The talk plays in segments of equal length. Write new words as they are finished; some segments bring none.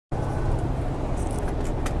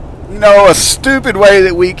a stupid way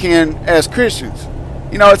that we can as Christians.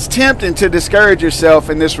 It's tempting to discourage yourself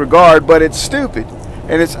in this regard, but it's stupid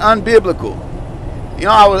and it's unbiblical.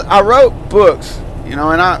 I wrote books, and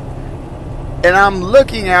I'm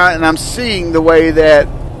looking at and I'm seeing the way that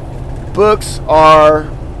books are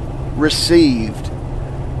received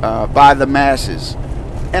by the masses.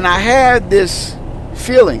 And I had this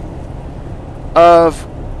feeling of,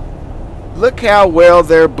 look how well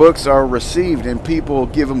their books are received and people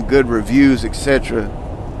give them good reviews, etc.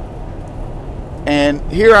 And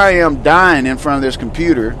here I am dying in front of this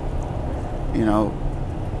computer,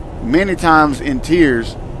 many times in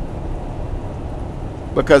tears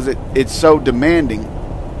because it's so demanding.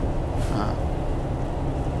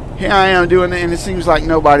 Here I am doing it, and it seems like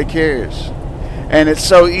nobody cares. And it's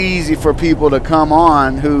so easy for people to come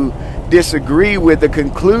on who disagree with the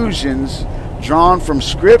conclusions drawn from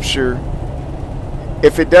Scripture.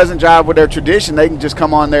 If it doesn't jive with their tradition, they can just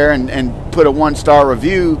come on there and put a 1-star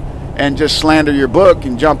review and just slander your book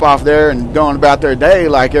and jump off there and go on about their day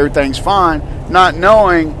like everything's fine, not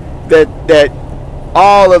knowing that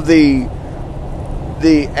all of the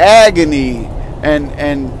agony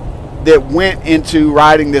and that went into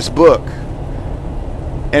writing this book.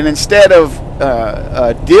 And instead of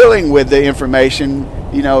dealing with the information,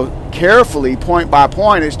 carefully, point by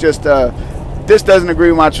point, it's just this doesn't agree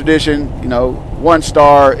with my tradition. 1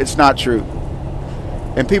 star, it's not true.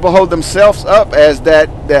 And people hold themselves up as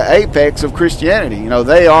the apex of Christianity.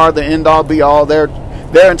 They are the end all be all. Their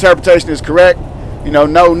interpretation is correct.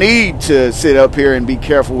 No need to sit up here and be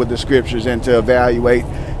careful with the Scriptures and to evaluate,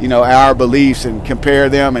 our beliefs and compare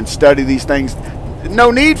them and study these things. No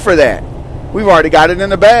need for that. We've already got it in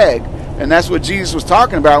the bag. And that's what Jesus was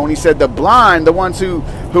talking about when he said the blind, the ones who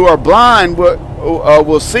are blind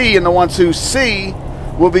will see, and the ones who see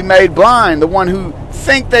will be made blind. The one who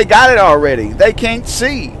think they got it already, they can't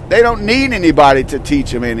see. They don't need anybody to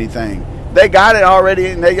teach them anything. They got it already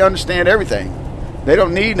and they understand everything. They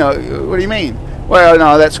don't need what do you mean? Well,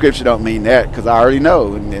 no, that Scripture don't mean that because I already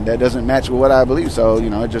know, and that doesn't match with what I believe, so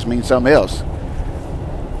it just means something else.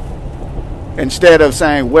 Instead of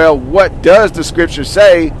saying, well, what does the Scripture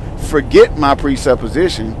say? Forget my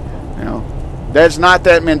presupposition. That's not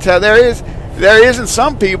that mentality. There is in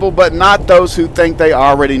some people, but not those who think they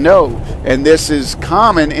already know. And this is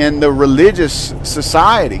common in the religious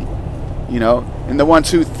society, and the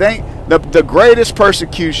ones who think the greatest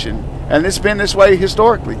persecution, and it's been this way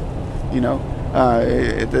historically,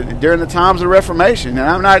 during the times of the Reformation. And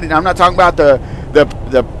I'm not talking about the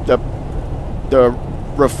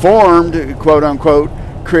Reformed, quote unquote,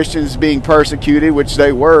 Christians being persecuted, which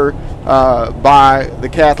they were by the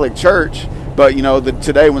Catholic Church. But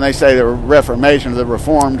today when they say the Reformation, the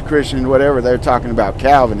Reformed Christian, whatever, they're talking about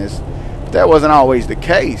Calvinists. But that wasn't always the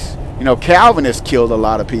case. Calvinists killed a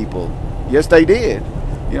lot of people. Yes, they did.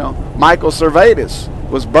 Michael Servetus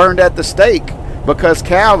was burned at the stake because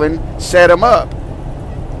Calvin set him up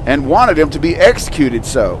and wanted him to be executed.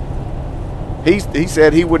 So he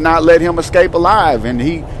said he would not let him escape alive, and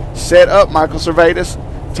he set up Michael Servetus,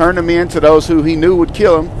 turned him in to those who he knew would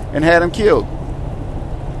kill him, and had him killed.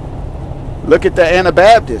 Look at the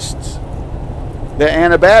Anabaptists. The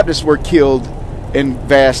Anabaptists were killed in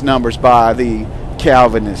vast numbers by the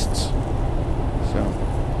Calvinists. So,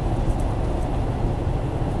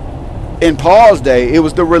 in Paul's day, it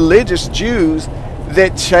was the religious Jews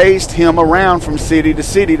that chased him around from city to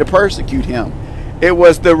city to persecute him. It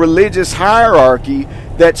was the religious hierarchy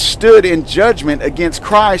that stood in judgment against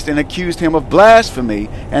Christ and accused him of blasphemy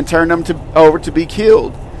and turned him over to be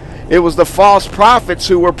killed. It was the false prophets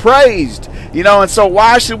who were praised. And so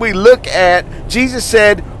why should we look at, Jesus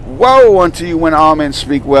said, woe unto you when all men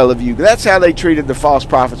speak well of you. That's how they treated the false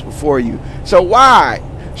prophets before you. So why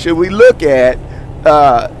should we look at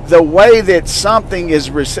the way that something is,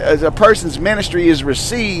 a person's ministry is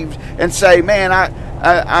received, and say, man,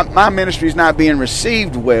 my ministry is not being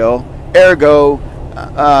received well, ergo,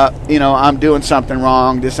 I'm doing something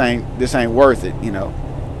wrong. This ain't worth it.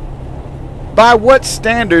 By what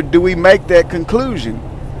standard do we make that conclusion?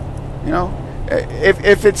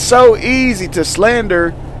 If it's so easy to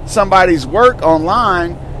slander somebody's work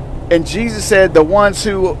online, and Jesus said the ones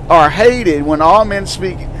who are hated when all men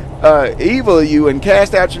speak evil of you and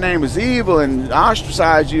cast out your name as evil and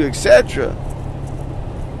ostracize you, etc.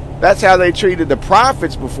 That's how they treated the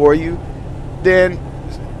prophets before you. Then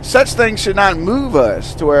such things should not move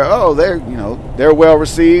us to where, they're well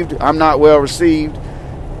received, I'm not well received.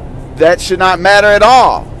 That should not matter at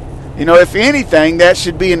all. If anything, that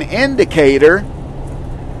should be an indicator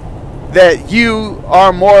that you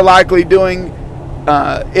are more likely doing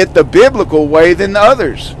it the biblical way than the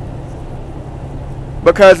others.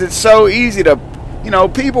 Because it's so easy to,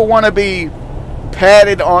 people want to be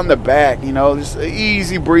patted on the back, this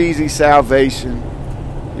easy breezy salvation.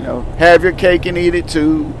 Have your cake and eat it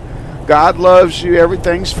too. God loves you.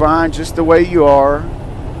 Everything's fine just the way you are.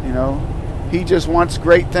 He just wants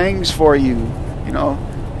great things for you.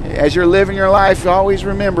 As you're living your life, always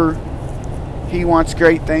remember He wants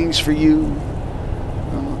great things for you.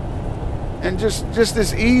 And just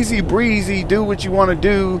this easy breezy, do what you want to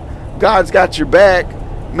do, God's got your back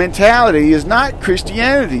mentality is not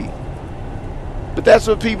Christianity. But that's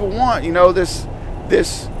what people want,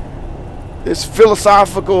 this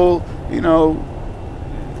philosophical,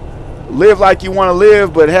 live like you want to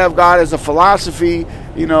live, but have God as a philosophy,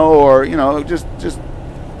 or just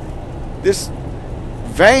this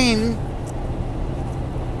vain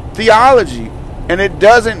theology, and it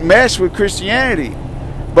doesn't mesh with Christianity.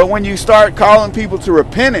 But when you start calling people to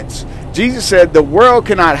repentance, Jesus said, the world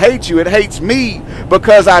cannot hate you, it hates me,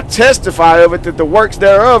 because I testify of it that the works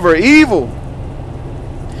thereof are evil.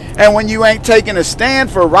 And when you ain't taking a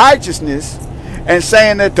stand for righteousness and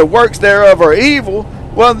saying that the works thereof are evil,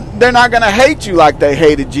 well, they're not going to hate you like they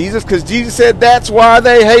hated Jesus, because Jesus said that's why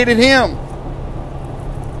they hated Him.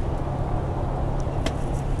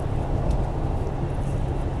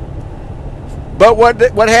 But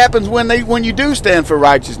what happens when you do stand for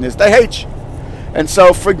righteousness? They hate you. And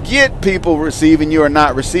so forget people receiving you or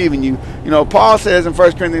not receiving you. Paul says in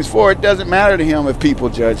 1 Corinthians 4, it doesn't matter to him if people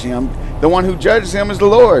judge him. The one who judges him is the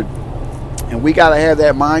Lord. And we got to have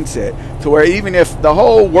that mindset to where even if the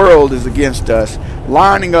whole world is against us,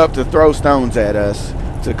 lining up to throw stones at us,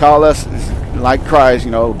 to call us, like Christ,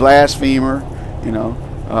 blasphemer,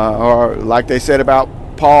 or like they said about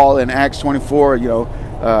Paul in Acts 24,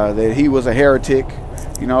 that he was a heretic.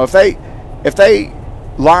 If they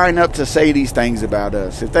line up to say these things about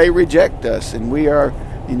us, if they reject us and we are,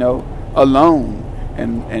 alone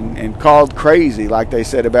and called crazy like they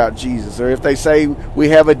said about Jesus, or if they say we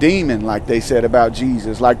have a demon like they said about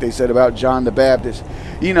Jesus, like they said about John the Baptist,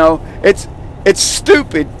 it's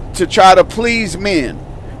stupid to try to please men,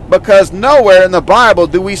 because nowhere in the Bible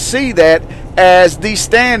do we see that as the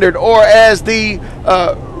standard or as the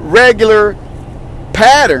regular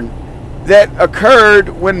pattern that occurred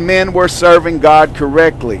when men were serving God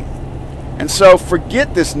correctly. And so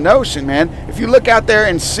forget this notion, man. If you look out there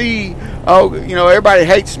and see, everybody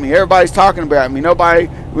hates me, everybody's talking about me, nobody,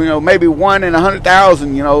 maybe 1 in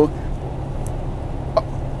 100,000, well,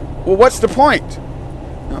 what's the point?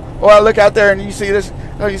 Or I look out there and you see this,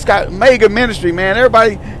 he's got mega ministry, man.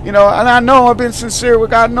 Everybody, and I know I've been sincere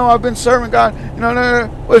with God. I know I've been serving God.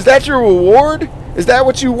 Well, is that your reward? Is that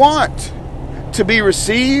what you want? To be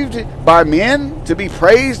received by men? To be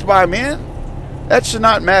praised by men? That should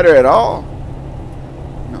not matter at all.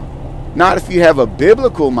 No. Not if you have a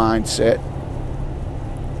biblical mindset.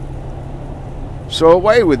 So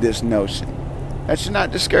away with this notion. That should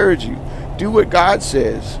not discourage you. Do what God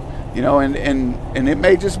says. And it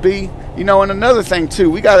may just be, and another thing too,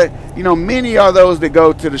 we got to, many are those that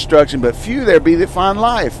go to destruction, but few there be that find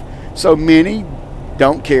life. So many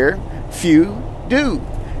don't care, few do.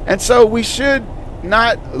 And so we should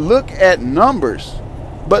not look at numbers,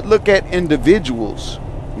 but look at individuals.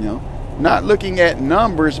 Not looking at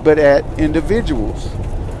numbers, but at individuals.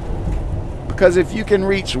 Because if you can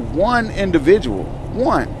reach one individual,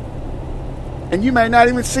 and you may not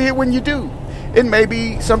even see it when you do. It may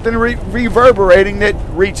be something reverberating that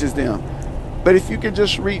reaches them. But if you can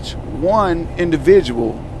just reach one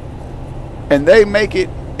individual and they make it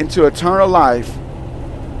into eternal life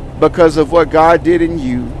because of what God did in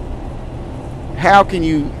you, how can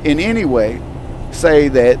you in any way say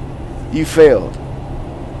that you failed?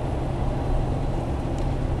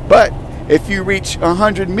 But if you reach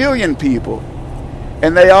 100 million people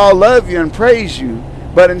and they all love you and praise you,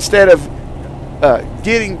 but instead of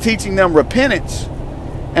teaching them repentance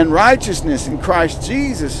and righteousness in Christ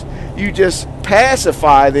Jesus, you just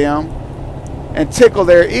pacify them and tickle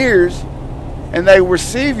their ears and they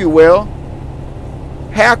receive you well,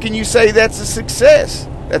 how can you say that's a success?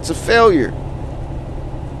 That's a failure.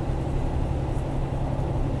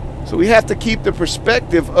 So we have to keep the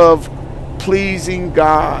perspective of pleasing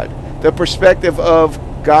God, the perspective of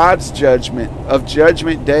God's judgment, of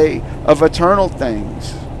judgment day, of eternal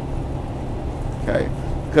things. Okay?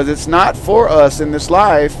 Because it's not for us in this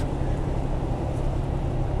life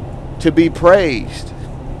to be praised.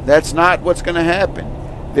 That's not what's going to happen.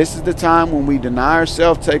 This is the time when we deny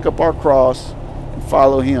ourselves, take up our cross, and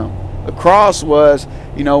follow Him. The cross was,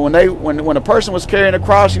 when a person was carrying a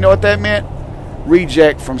cross, you know what that meant?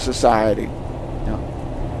 Reject from society.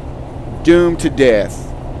 Doomed to death.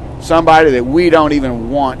 somebody that we don't even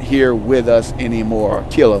want here with us anymore.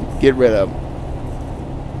 Kill him. Get rid of him.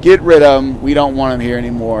 Get rid of him. We don't want him here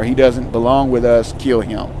anymore. He doesn't belong with us. Kill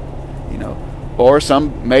him. Or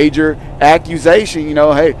some major accusation,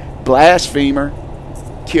 hey, blasphemer,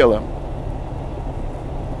 kill him.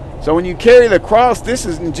 So when you carry the cross,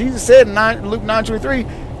 Jesus said in Luke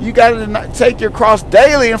 9:23, you got to take your cross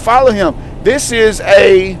daily and follow him. This is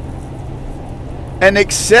an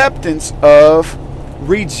acceptance of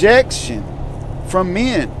rejection from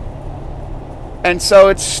men. And so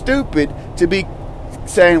it's stupid to be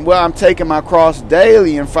saying, well, I'm taking my cross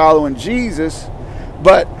daily and following Jesus,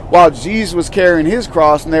 but while Jesus was carrying his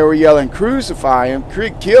cross and they were yelling, crucify him,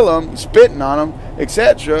 kill him, spitting on him,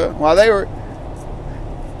 etc., while they were...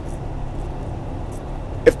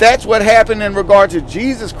 If that's what happened in regard to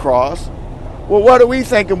Jesus' cross, well, what are we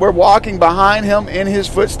thinking? We're walking behind him in his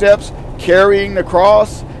footsteps, carrying the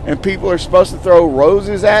cross, and people are supposed to throw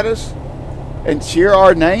roses at us and cheer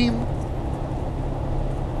our name?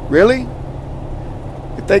 Really?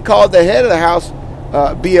 If they called the head of the house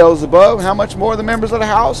Beelzebub, how much more the members of the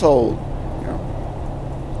household?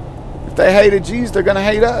 If they hated Jesus, they're going to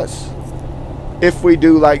hate us. If we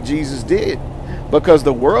do like Jesus did. Because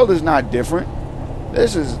the world is not different.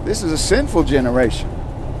 This is a sinful generation.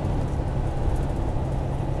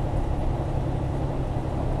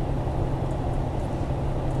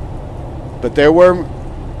 But there were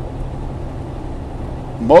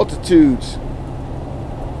multitudes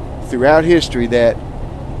throughout history that,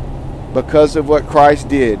 because of what Christ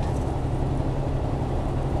did,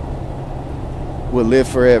 will live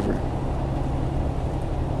forever.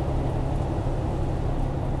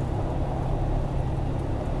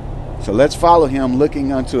 So let's follow him,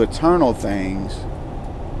 looking unto eternal things,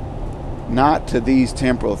 not to these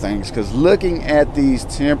temporal things, because looking at these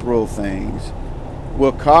temporal things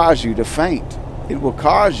will cause you to faint. It will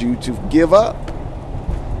cause you to give up,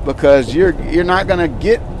 because you're not going to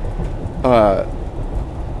get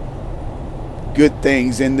good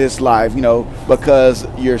things in this life, because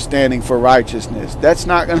you're standing for righteousness. That's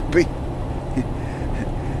not going to be...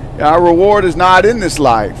 Our reward is not in this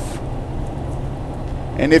life.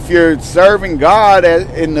 And if you're serving God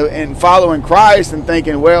and following Christ and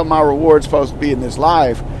thinking, well, my reward's supposed to be in this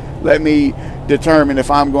life, let me determine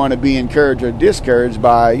if I'm going to be encouraged or discouraged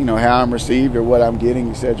by, how I'm received or what I'm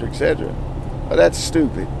getting, etc., etc. But that's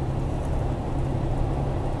stupid.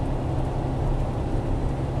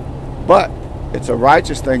 But it's a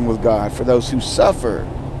righteous thing with God for those who suffer.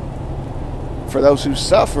 For those who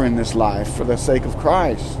suffer in this life for the sake of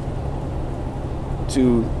Christ.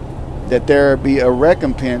 That there be a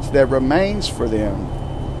recompense that remains for them.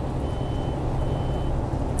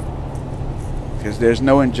 Because there's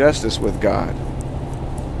no injustice with God.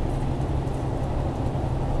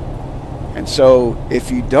 And so,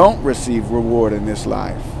 if you don't receive reward in this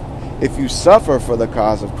life, if you suffer for the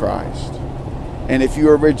cause of Christ, and if you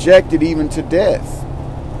are rejected even to death,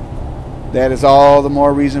 that is all the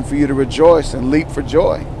more reason for you to rejoice and leap for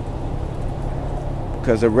joy,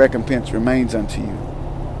 because a recompense remains unto you.